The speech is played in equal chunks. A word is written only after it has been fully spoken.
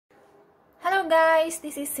guys,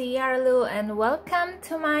 this is Yarlu and welcome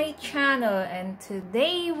to my channel, and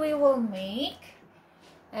today we will make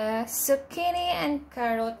zucchini and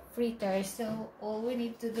carrot fritters. So all we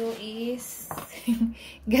need to do is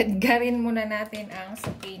gadgarin muna natin ang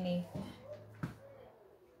zucchini.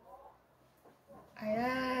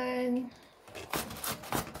 Ayan.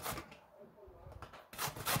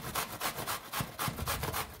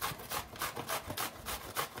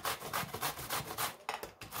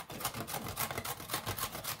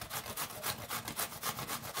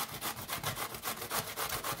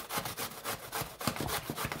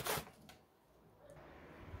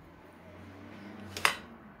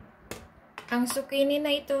 Ang zucchini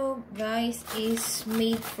na ito, guys, is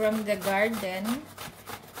made from the garden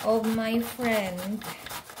of my friend.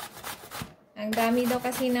 Ang dami daw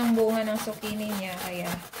kasi ng bunga ng zucchini niya,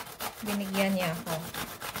 kaya binigyan niya ako.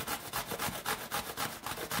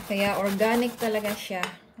 Kaya organic talaga siya.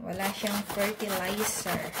 Wala siyang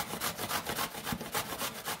fertilizer.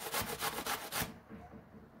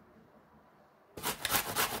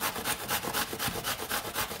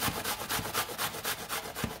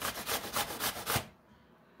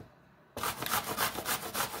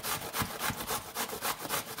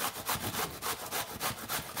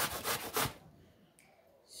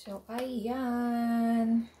 So,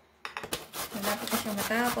 ayan. Malapit na siya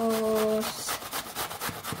matapos.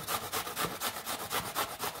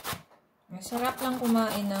 Ang sarap lang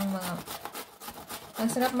kumain ng mga... Ang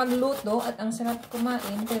sarap magluto at ang sarap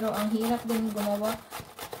kumain, pero ang hirap din gumawa.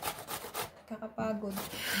 Kakapagod.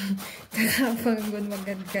 Kakapagod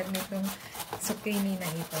maggadgad nitong zucchini na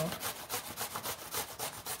ito.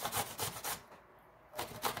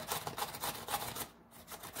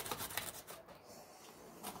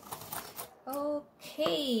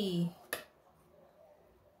 Okay.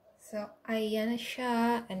 So, ayan na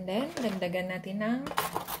siya. And then, dagdagan natin ng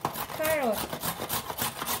carrot.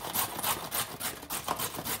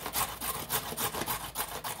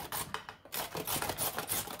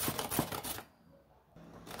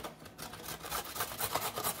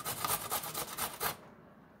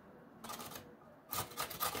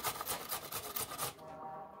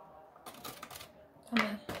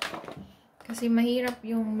 Kasi mahirap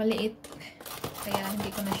yung maliit. Kaya hindi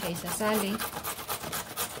ko na siya isasali.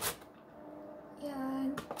 Yan.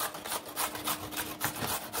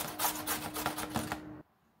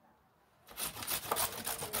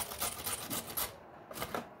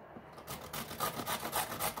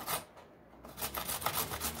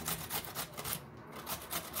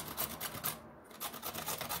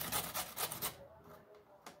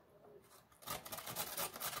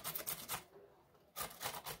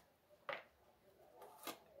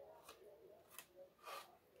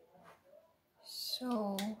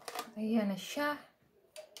 So, ayan na siya.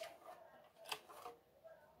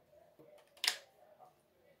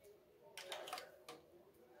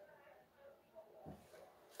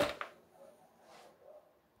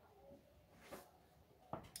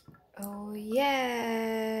 Oh,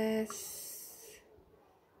 yes!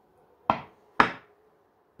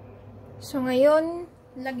 So, ngayon,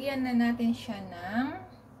 lagyan na natin siya ng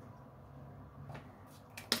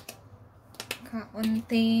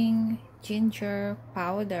kaunting ginger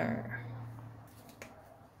powder.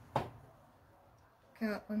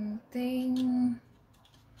 Kaunting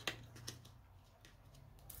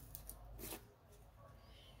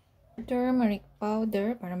turmeric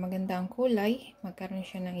powder para maganda ang kulay. Magkaroon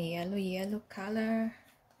siya ng yellow color.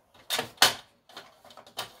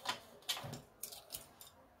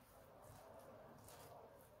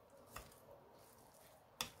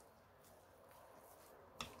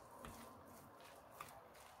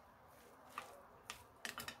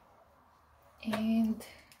 And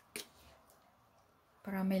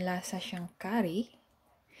para may lasa siyang curry.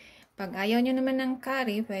 Pag ayaw nyo naman ng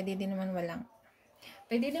curry, pwede din naman walang.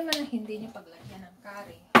 Pwede naman na hindi nyo paglagyan ng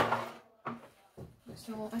curry. Gusto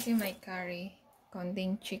ko kasi may curry.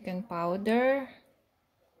 Konting chicken powder.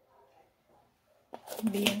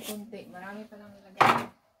 Hindi yung kunti. Marami pa lang nilagay.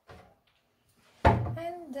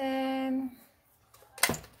 And then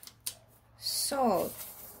salt.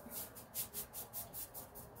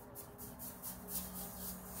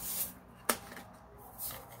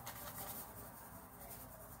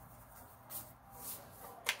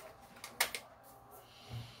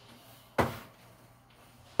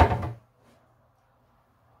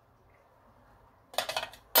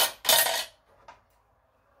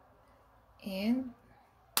 And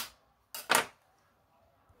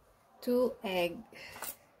 2 eggs.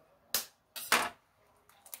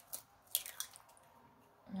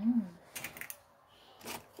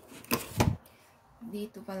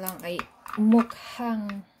 Dito pa lang ay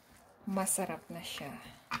mukhang masarap na siya.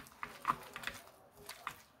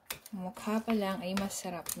 Mukha pa lang ay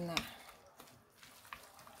masarap na.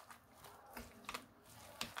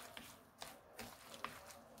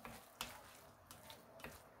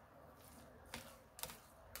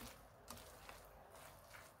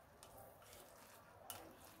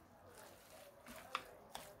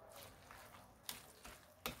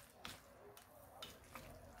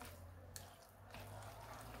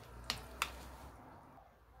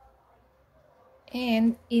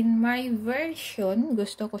 And in my version,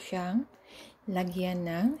 gusto ko siyang lagyan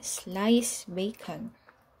ng sliced bacon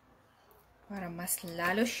para mas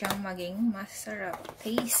lalo siyang maging masarap,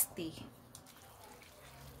 tasty.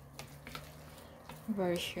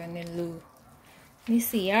 Version ni Lou, ni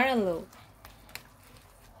Sierra Lou.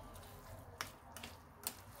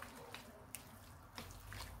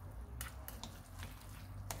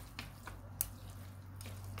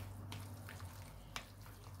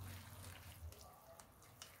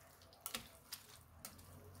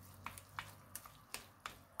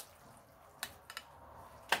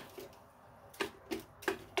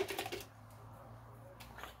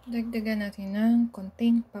 Dagdagan natin ng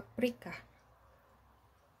konting paprika.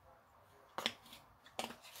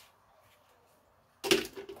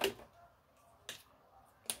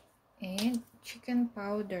 And chicken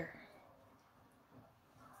powder.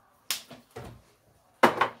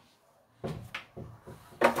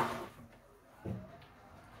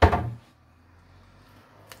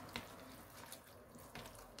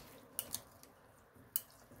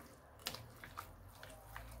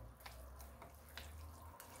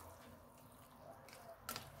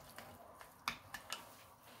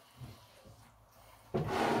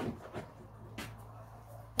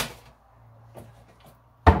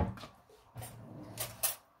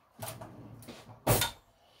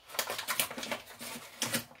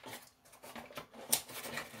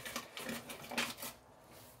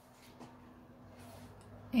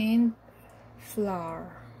 And flour.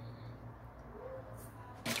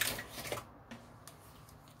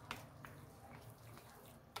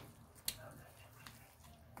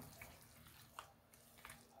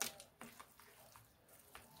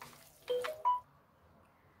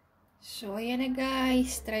 So, ayan na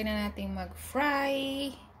guys. Try na natin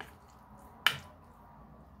mag-fry.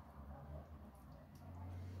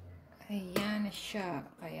 Ayan na siya.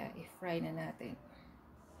 Kaya, i-fry na natin.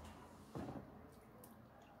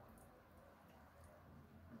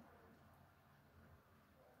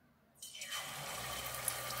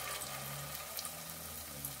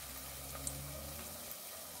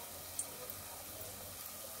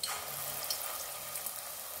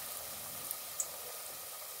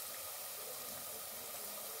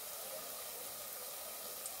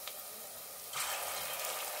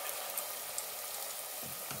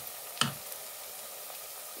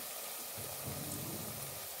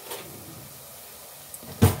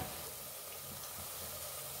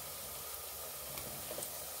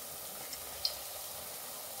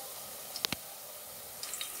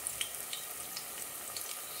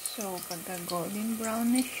 So, pagka golden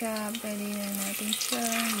brown na siya, pwede na natin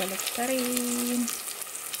siyang baliktarin.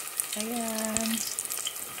 Ayan.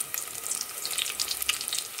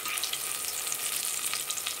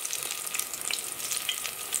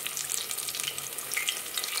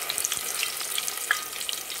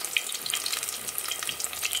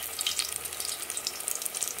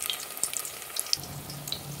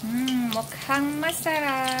 Mukhang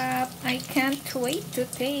masarap. I can't wait to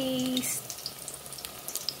taste.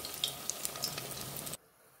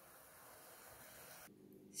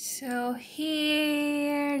 So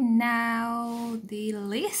here now,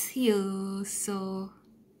 delicious. So,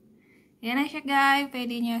 yan na siya guys.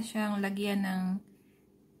 Pwede niya siyang lagyan ng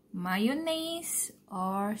mayonnaise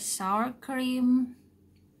or sour cream.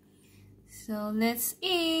 So, let's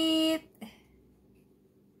eat.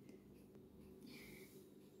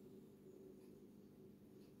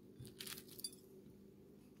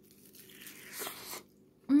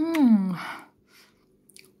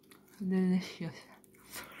 Delicious.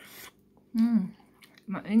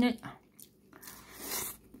 Mainit.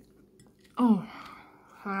 Oh,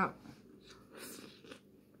 sarap.